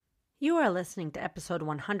You are listening to episode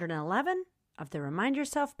 111 of the Remind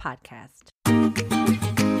Yourself podcast.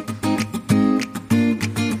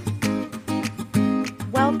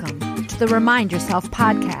 Welcome to the Remind Yourself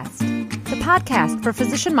podcast, the podcast for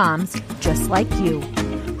physician moms just like you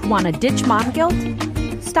who want to ditch mom guilt,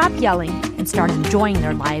 stop yelling, and start enjoying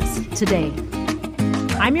their lives today.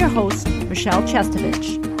 I'm your host, Michelle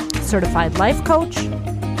Chestovich, certified life coach,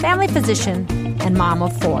 family physician, and mom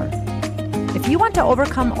of 4. If you want to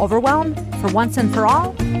overcome overwhelm for once and for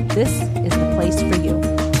all, this is the place for you.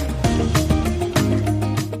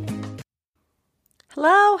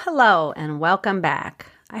 Hello, and welcome back.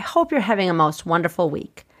 I hope you're having a most wonderful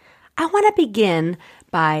week. I want to begin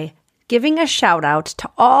by giving a shout out to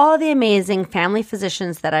all the amazing family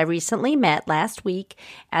physicians that I recently met last week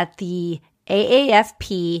at the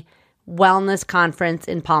AAFP Wellness Conference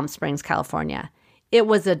in Palm Springs, California. It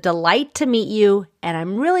was a delight to meet you, and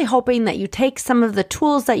I'm really hoping that you take some of the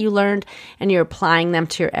tools that you learned and you're applying them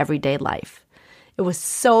to your everyday life. It was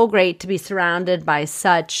so great to be surrounded by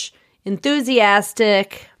such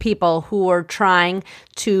enthusiastic people who are trying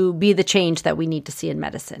to be the change that we need to see in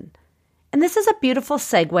medicine. And this is a beautiful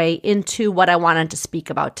segue into what I wanted to speak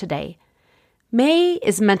about today. May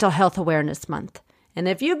is Mental Health Awareness Month. And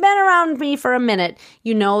if you've been around me for a minute,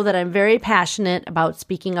 you know that I'm very passionate about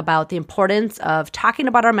speaking about the importance of talking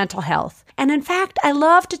about our mental health. And in fact, I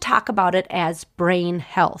love to talk about it as brain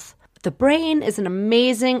health. The brain is an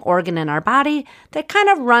amazing organ in our body that kind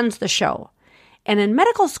of runs the show. And in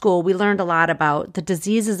medical school, we learned a lot about the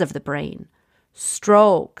diseases of the brain,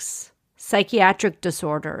 strokes, psychiatric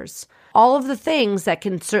disorders, all of the things that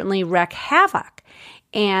can certainly wreak havoc.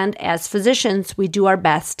 And as physicians, we do our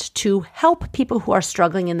best to help people who are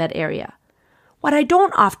struggling in that area. What I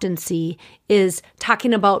don't often see is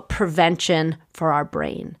talking about prevention for our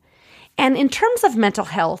brain. And in terms of mental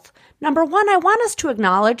health, number one, I want us to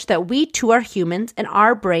acknowledge that we too are humans and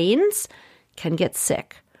our brains can get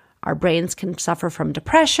sick. Our brains can suffer from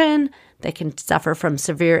depression. They can suffer from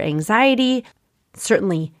severe anxiety.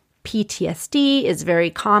 Certainly, PTSD is very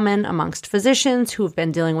common amongst physicians who have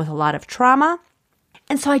been dealing with a lot of trauma.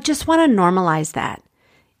 And so I just want to normalize that.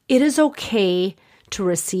 It is okay to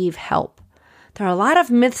receive help. There are a lot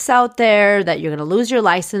of myths out there that you're going to lose your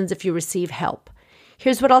license if you receive help.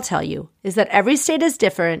 Here's what I'll tell you, is that every state is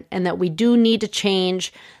different and that we do need to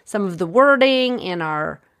change some of the wording in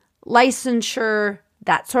our licensure,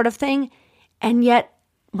 that sort of thing. And yet,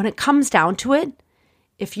 when it comes down to it,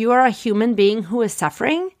 if you are a human being who is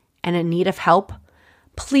suffering and in need of help,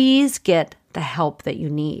 please get the help that you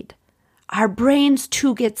need. Our brains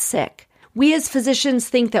too get sick. We as physicians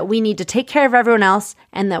think that we need to take care of everyone else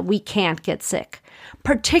and that we can't get sick,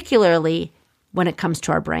 particularly when it comes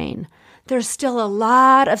to our brain. There's still a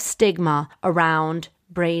lot of stigma around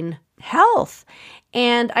brain health.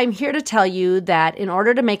 And I'm here to tell you that in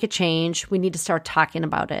order to make a change, we need to start talking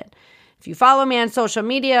about it. If you follow me on social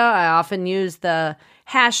media, I often use the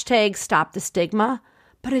hashtag #StopTheStigma,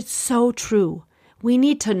 but it's so true. We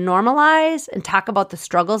need to normalize and talk about the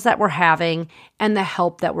struggles that we're having and the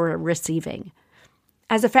help that we're receiving.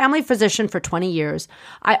 As a family physician for 20 years,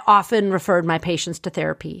 I often referred my patients to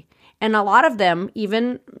therapy. And a lot of them,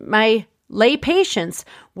 even my lay patients,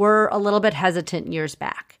 were a little bit hesitant years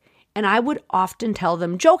back. And I would often tell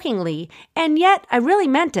them jokingly, and yet I really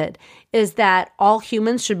meant it, is that all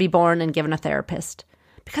humans should be born and given a therapist.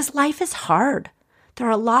 Because life is hard. There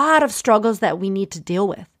are a lot of struggles that we need to deal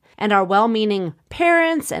with. And our well-meaning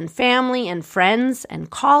parents and family and friends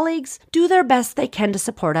and colleagues do their best they can to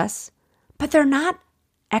support us. But they're not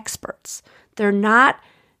experts. They're not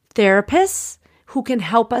therapists who can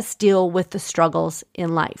help us deal with the struggles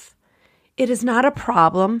in life. It is not a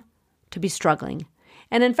problem to be struggling.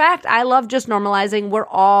 And in fact, I love just normalizing we're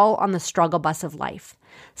all on the struggle bus of life.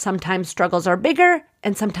 Sometimes struggles are bigger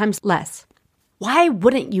and sometimes less. Why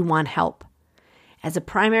wouldn't you want help? As a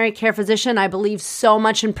primary care physician, I believe so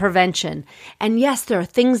much in prevention. And yes, there are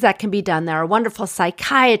things that can be done. There are wonderful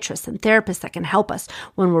psychiatrists and therapists that can help us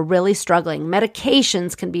when we're really struggling.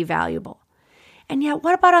 Medications can be valuable. And yet,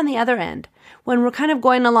 what about on the other end? When we're kind of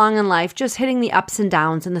going along in life, just hitting the ups and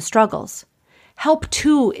downs and the struggles. Help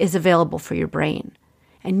too is available for your brain.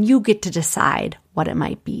 And you get to decide what it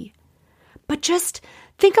might be. But just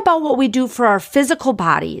think about what we do for our physical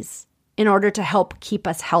bodies in order to help keep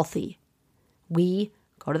us healthy. We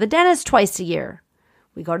go to the dentist twice a year.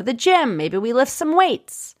 We go to the gym. Maybe we lift some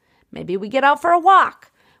weights. Maybe we get out for a walk.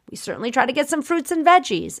 We certainly try to get some fruits and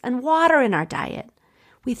veggies and water in our diet.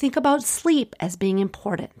 We think about sleep as being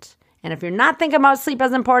important. And if you're not thinking about sleep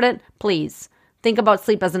as important, please think about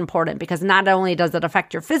sleep as important because not only does it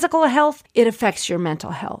affect your physical health, it affects your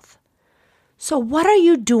mental health. So what are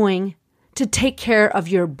you doing to take care of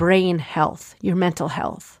your brain health, your mental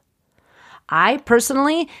health? I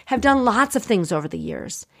personally have done lots of things over the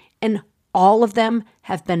years, and all of them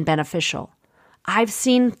have been beneficial. I've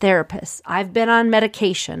seen therapists. I've been on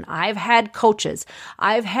medication. I've had coaches.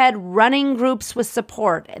 I've had running groups with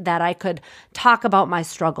support that I could talk about my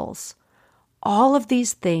struggles. All of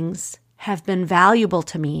these things have been valuable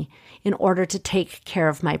to me in order to take care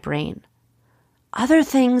of my brain. Other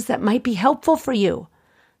things that might be helpful for you: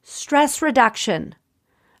 stress reduction.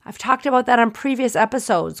 I've talked about that on previous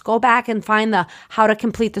episodes. Go back and find the How to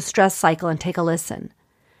Complete the Stress Cycle and take a listen.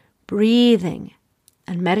 Breathing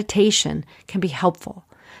and meditation can be helpful.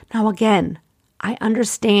 Now, again, I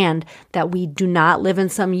understand that we do not live in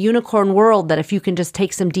some unicorn world that if you can just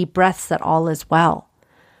take some deep breaths that all is well.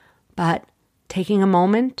 But taking a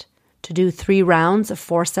moment to do 3 rounds of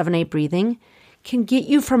 4-7-8 breathing can get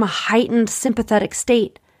you from a heightened sympathetic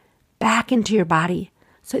state back into your body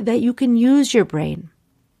so that you can use your brain.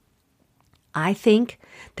 I think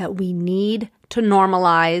that we need to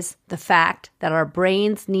normalize the fact that our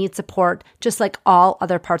brains need support just like all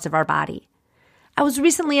other parts of our body. I was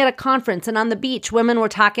recently at a conference, and on the beach, women were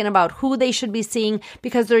talking about who they should be seeing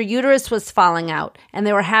because their uterus was falling out and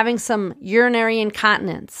they were having some urinary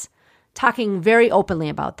incontinence, talking very openly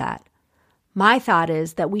about that. My thought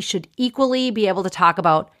is that we should equally be able to talk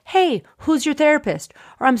about, hey, who's your therapist?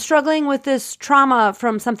 Or I'm struggling with this trauma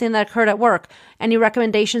from something that occurred at work. Any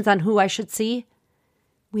recommendations on who I should see?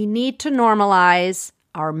 We need to normalize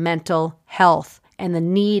our mental health and the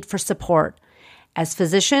need for support. As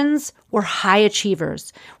physicians, we're high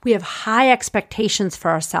achievers. We have high expectations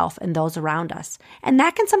for ourselves and those around us. And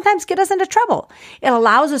that can sometimes get us into trouble. It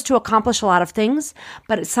allows us to accomplish a lot of things,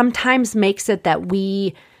 but it sometimes makes it that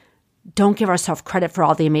we don't give ourselves credit for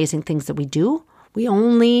all the amazing things that we do. We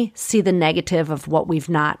only see the negative of what we've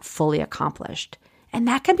not fully accomplished. And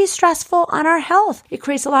that can be stressful on our health. It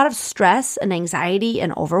creates a lot of stress and anxiety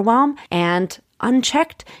and overwhelm, and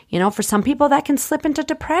unchecked, for some people that can slip into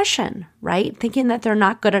depression, right? Thinking that they're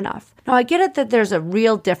not good enough. Now, I get it that there's a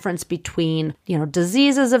real difference between,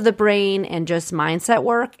 diseases of the brain and just mindset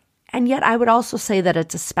work. And yet I would also say that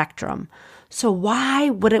it's a spectrum. So why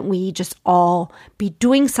wouldn't we just all be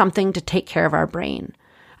doing something to take care of our brain?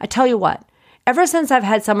 I tell you what, ever since I've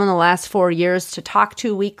had someone in the last 4 years to talk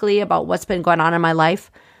to weekly about what's been going on in my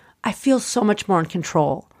life, I feel so much more in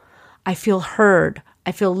control. I feel heard.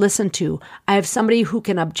 I feel listened to. I have somebody who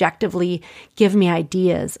can objectively give me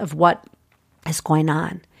ideas of what is going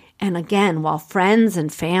on. And again, while friends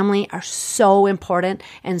and family are so important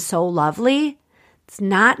and so lovely, it's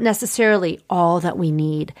not necessarily all that we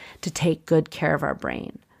need to take good care of our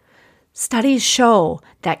brain. Studies show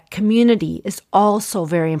that community is also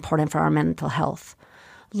very important for our mental health.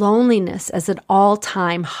 Loneliness is at an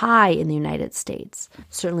all-time high in the United States.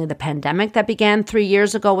 Certainly the pandemic that began 3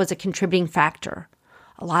 years ago was a contributing factor.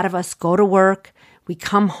 A lot of us go to work, we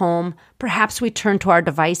come home, perhaps we turn to our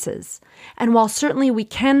devices. And while certainly we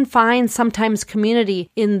can find sometimes community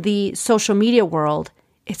in the social media world,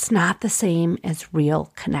 it's not the same as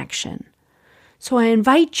real connection. So I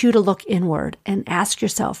invite you to look inward and ask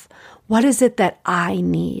yourself, what is it that I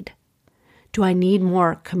need? Do I need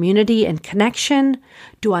more community and connection?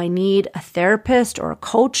 Do I need a therapist or a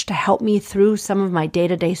coach to help me through some of my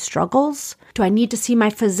day-to-day struggles? Do I need to see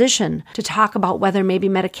my physician to talk about whether maybe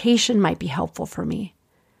medication might be helpful for me?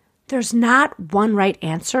 There's not one right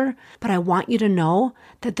answer, but I want you to know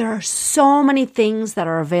that there are so many things that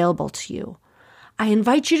are available to you. I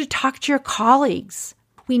invite you to talk to your colleagues.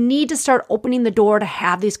 We need to start opening the door to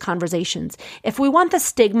have these conversations. If we want the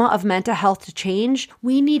stigma of mental health to change,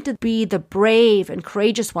 we need to be the brave and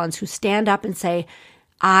courageous ones who stand up and say,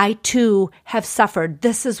 I too have suffered.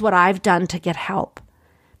 This is what I've done to get help.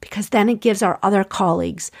 Because then it gives our other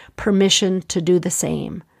colleagues permission to do the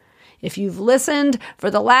same. If you've listened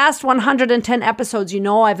for the last 110 episodes,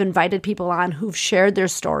 I've invited people on who've shared their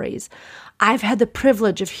stories. I've had the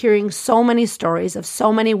privilege of hearing so many stories of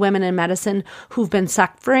so many women in medicine who've been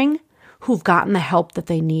suffering, who've gotten the help that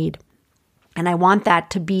they need. And I want that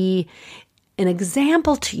to be an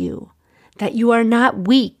example to you that you are not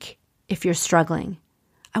weak if you're struggling.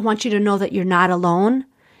 I want you to know that you're not alone,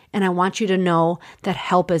 and I want you to know that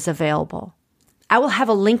help is available. I will have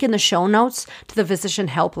a link in the show notes to the physician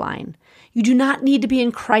helpline. You do not need to be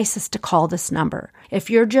in crisis to call this number. If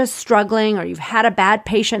you're just struggling or you've had a bad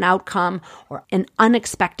patient outcome or an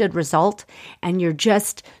unexpected result and you're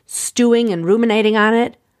just stewing and ruminating on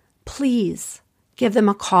it, please give them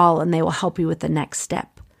a call and they will help you with the next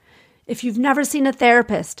step. If you've never seen a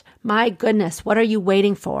therapist, my goodness, what are you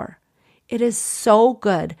waiting for? It is so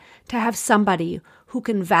good to have somebody who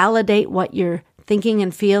can validate what you're thinking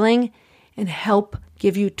and feeling and help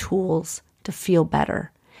give you tools to feel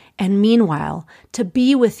better. And meanwhile, to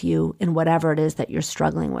be with you in whatever it is that you're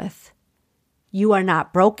struggling with. You are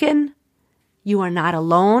not broken. You are not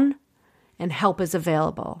alone, and help is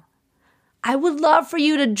available. I would love for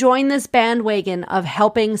you to join this bandwagon of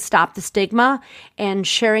helping stop the stigma and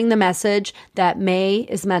sharing the message that May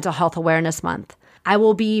is Mental Health Awareness Month. I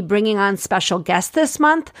will be bringing on special guests this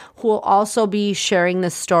month who will also be sharing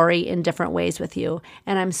this story in different ways with you.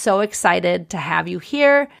 And I'm so excited to have you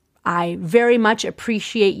here. I very much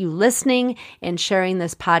appreciate you listening and sharing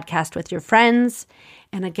this podcast with your friends.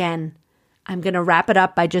 And again, I'm going to wrap it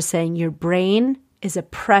up by just saying your brain is a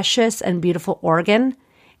precious and beautiful organ.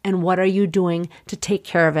 And what are you doing to take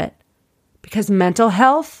care of it? Because mental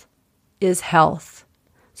health is health.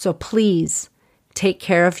 So please take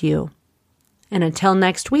care of you. And until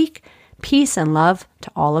next week, peace and love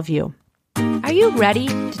to all of you. Are you ready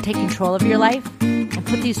to take control of your life and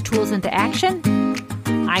put these tools into action?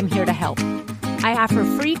 I'm here to help. I offer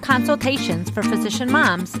free consultations for physician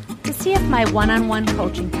moms to see if my one-on-one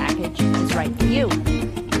coaching package is right for you.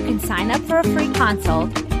 You can sign up for a free consult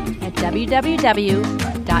at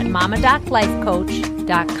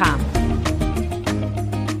www.mamadoclifecoach.com.